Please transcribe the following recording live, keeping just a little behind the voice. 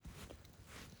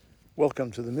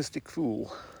Welcome to the Mystic Fool.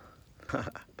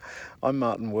 I'm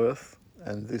Martin Worth,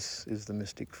 and this is the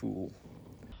Mystic Fool.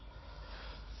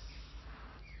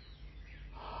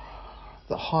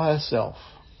 The higher self.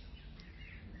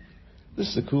 This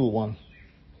is a cool one.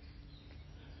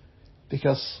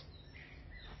 Because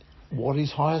what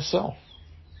is higher self?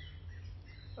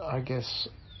 I guess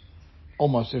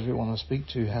almost everyone I speak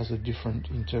to has a different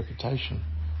interpretation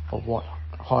of what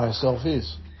higher self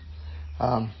is.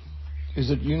 Is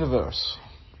it universe?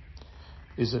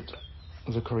 Is it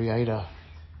the creator?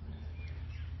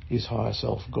 Is higher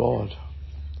self God?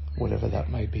 Whatever that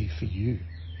may be for you.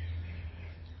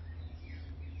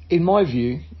 In my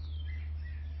view,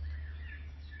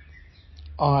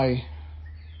 I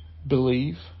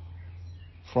believe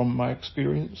from my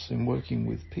experience in working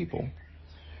with people,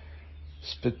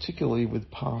 particularly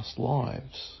with past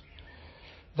lives,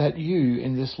 that you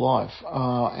in this life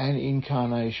are an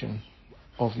incarnation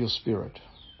of your spirit.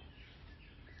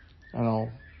 And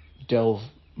I'll delve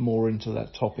more into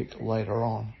that topic later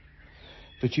on.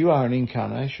 But you are an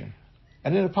incarnation.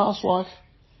 And in a past life,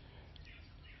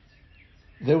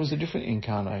 there was a different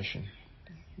incarnation.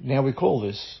 Now we call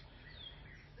this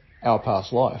our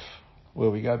past life,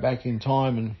 where we go back in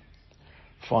time and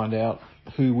find out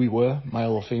who we were,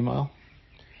 male or female,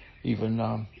 even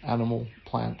animal,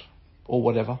 plant, or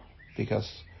whatever, because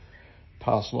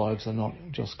past lives are not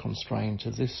just constrained to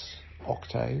this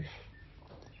octave.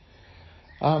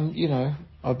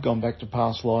 I've gone back to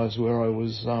past lives where I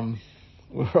was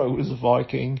a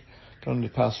Viking, gone to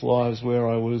past lives where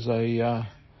I was a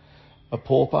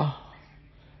pauper.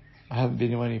 I haven't been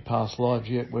to any past lives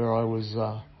yet where I was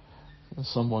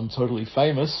someone totally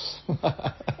famous.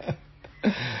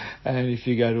 And if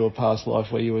you go to a past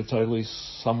life where you were totally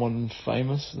someone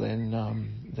famous,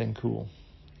 then cool.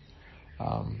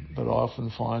 But I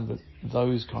often find that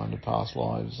those kind of past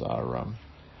lives are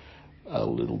a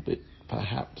little bit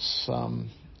perhaps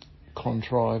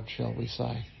contrived, shall we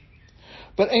say.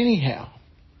 But anyhow,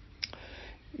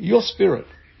 your spirit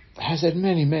has had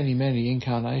many, many, many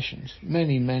incarnations,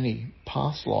 many, many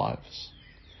past lives.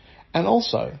 And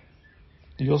also,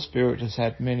 your spirit has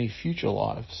had many future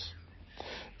lives.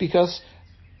 Because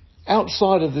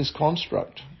outside of this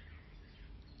construct,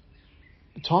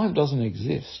 time doesn't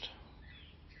exist.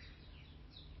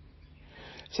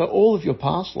 So all of your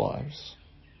past lives,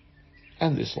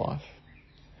 and this life,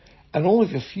 and all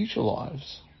of your future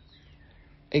lives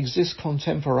exist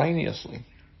contemporaneously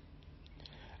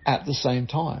at the same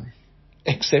time.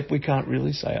 Except we can't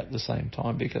really say at the same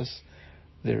time because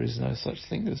there is no such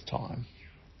thing as time.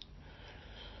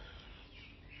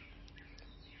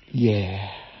 Yeah,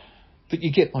 but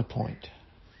you get my point.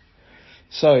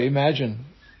 So imagine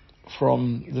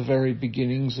from the very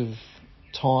beginnings of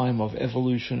time, of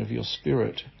evolution of your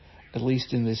spirit, at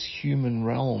least in this human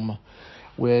realm,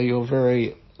 where your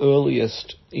very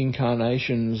earliest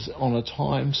incarnations on a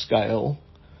time scale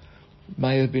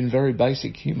may have been very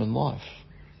basic human life,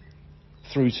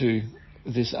 through to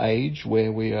this age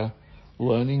where we are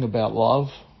learning about love,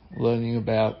 learning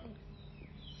about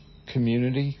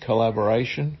community,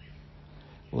 collaboration,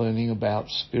 learning about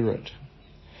spirit,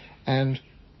 and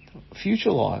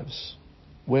future lives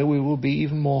where we will be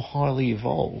even more highly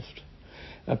evolved,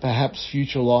 perhaps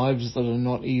future lives that are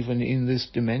not even in this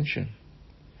dimension,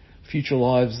 future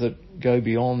lives that go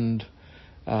beyond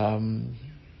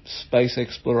space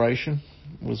exploration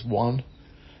was one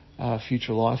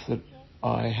future life that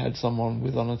I had someone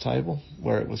with on a table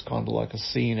where it was kind of like a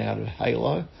scene out of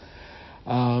Halo.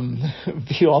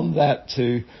 Beyond that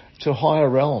to higher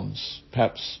realms,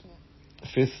 perhaps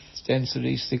fifth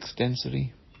density, sixth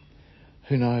density,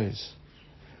 who knows?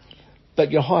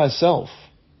 But your higher self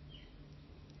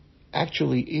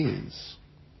actually is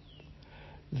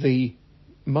the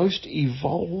most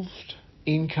evolved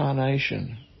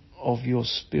incarnation of your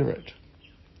spirit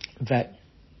that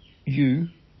you,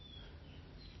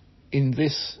 in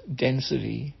this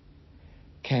density,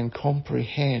 can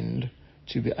comprehend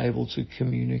to be able to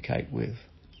communicate with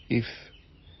if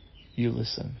you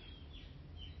listen.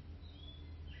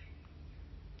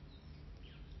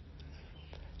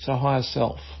 So higher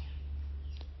self,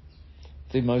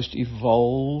 the most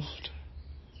evolved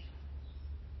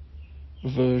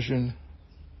version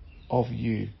of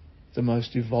you, the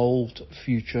most evolved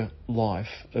future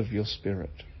life of your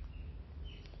spirit.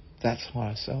 That's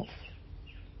higher self.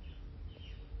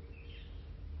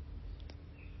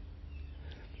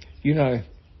 You know,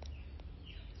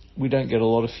 we don't get a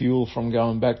lot of fuel from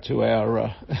going back to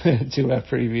our to our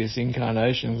previous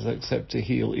incarnations, except to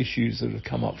heal issues that have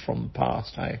come up from the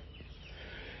past. Hey,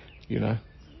 you know,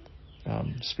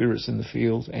 spirits in the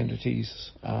field,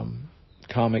 entities,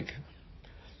 karmic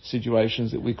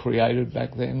situations that we created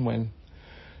back then when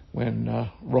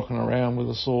rocking around with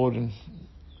a sword and,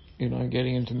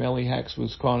 getting into melee hacks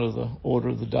was kind of the order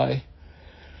of the day.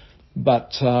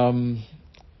 But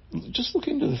just look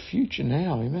into the future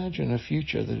now. Imagine a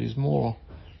future that is more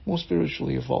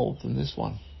spiritually evolved than this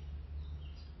one.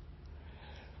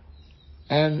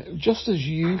 And just as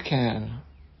you can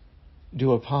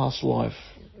do a past life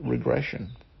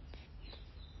regression,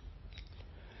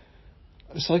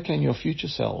 so can your future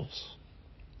selves.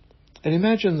 And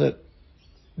imagine that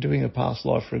doing a past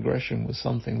life regression was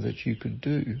something that you could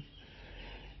do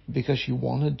because you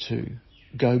wanted to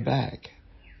go back,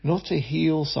 not to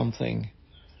heal something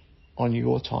on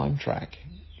your time track,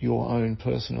 your own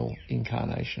personal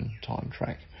incarnation time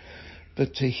track,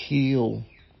 but to heal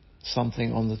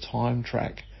something on the time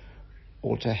track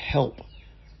or to help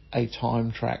a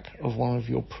time track of one of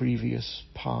your previous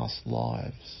past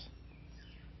lives.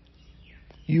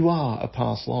 You are a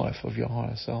past life of your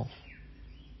higher self.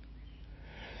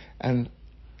 And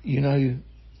the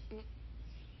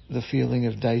feeling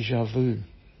of deja vu.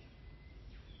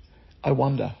 I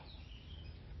wonder,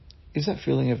 is that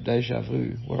feeling of deja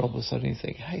vu where all of a sudden you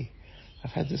think, hey,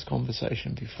 I've had this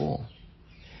conversation before?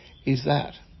 Is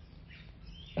that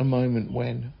a moment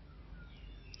when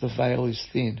the veil is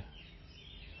thin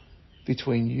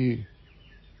between you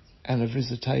and a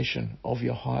visitation of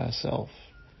your higher self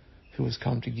who has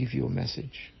come to give you a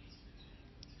message?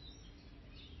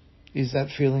 Is that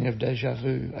feeling of deja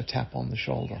vu a tap on the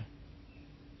shoulder?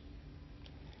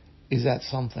 Is that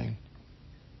something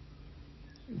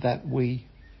that we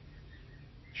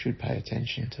should pay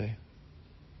attention to?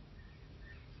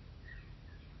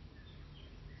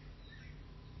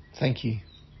 Thank you.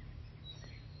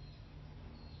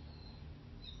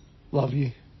 Love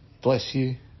you. Bless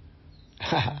you.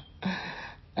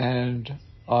 And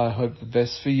I hope the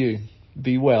best for you.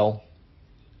 Be well.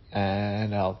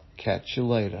 And I'll catch you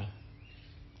later.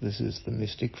 This is the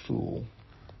Mystic Fool.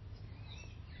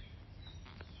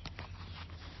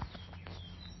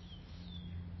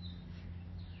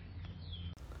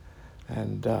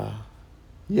 And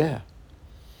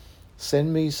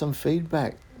send me some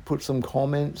feedback. Put some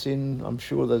comments in. I'm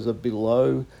sure there's a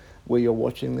below where you're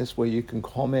watching this where you can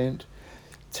comment.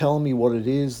 Tell me what it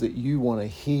is that you want to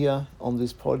hear on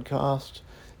this podcast.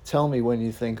 Tell me when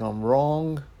you think I'm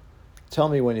wrong. Tell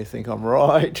me when you think I'm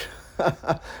right.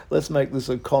 Let's make this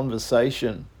a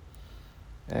conversation.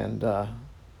 And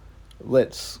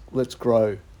let's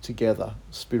grow together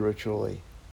spiritually.